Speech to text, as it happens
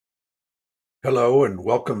Hello and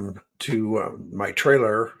welcome to my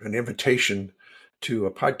trailer, an invitation to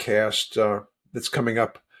a podcast that's coming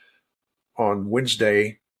up on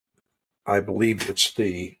Wednesday. I believe it's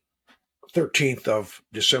the 13th of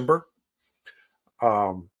December.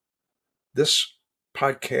 This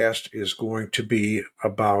podcast is going to be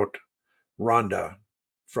about Rhonda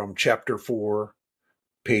from chapter 4,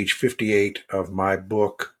 page 58 of my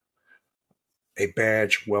book, A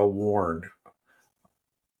Badge Well Worn.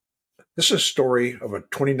 This is a story of a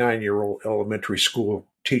 29-year-old elementary school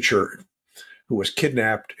teacher who was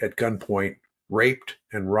kidnapped at gunpoint, raped,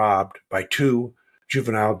 and robbed by two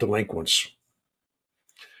juvenile delinquents.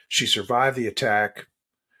 She survived the attack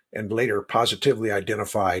and later positively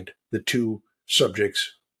identified the two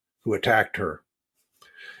subjects who attacked her.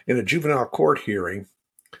 In a juvenile court hearing,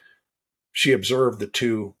 she observed the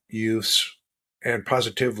two youths and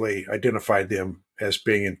positively identified them as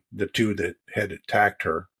being the two that had attacked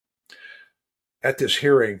her. At this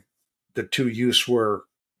hearing, the two youths were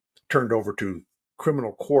turned over to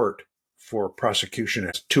criminal court for prosecution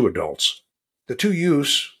as two adults. The two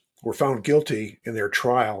youths were found guilty in their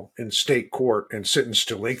trial in state court and sentenced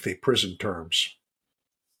to lengthy prison terms.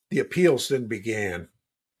 The appeals then began.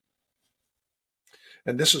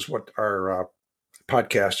 And this is what our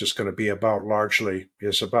podcast is going to be about largely,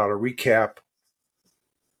 is about a recap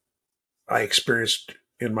I experienced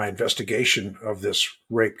in my investigation of this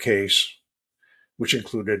rape case, which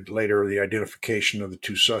included later the identification of the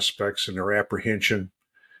two suspects and their apprehension,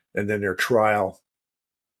 and then their trial,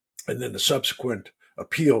 and then the subsequent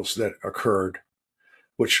appeals that occurred,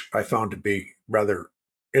 which I found to be rather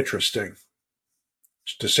interesting,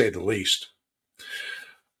 to say the least.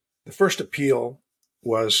 The first appeal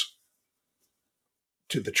was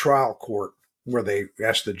to the trial court, where they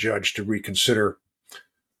asked the judge to reconsider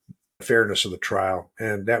the fairness of the trial,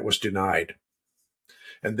 and that was denied.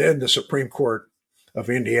 And then the Supreme Court of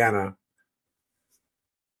Indiana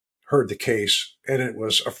heard the case, and it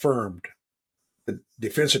was affirmed. The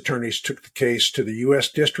defense attorneys took the case to the U.S.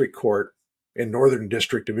 District Court in Northern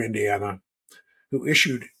District of Indiana, who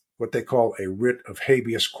issued what they call a writ of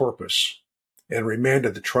habeas corpus and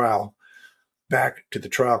remanded the trial back to the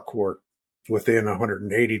trial court within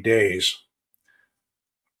 180 days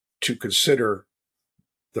to consider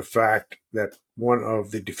the fact that one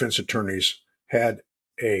of the defense attorneys had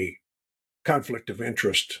a conflict of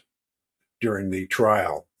interest during the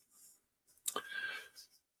trial.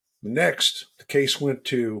 Next, the case went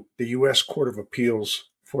to the U.S. Court of Appeals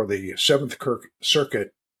for the Seventh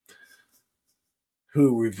Circuit,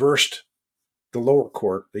 who reversed the lower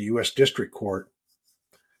court, the U.S. District Court,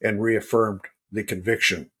 and reaffirmed the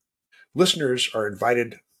conviction. Listeners are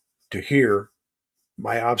invited to hear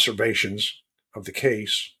my observations of the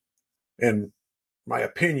case and my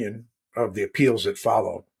opinion of the appeals that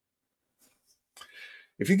followed.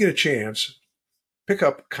 If you get a chance, pick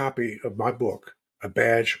up a copy of my book, A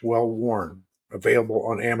Badge Well Worn, available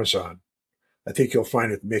on Amazon. I think you'll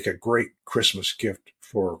find it make a great Christmas gift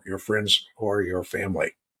for your friends or your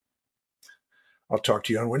family. I'll talk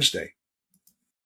to you on Wednesday.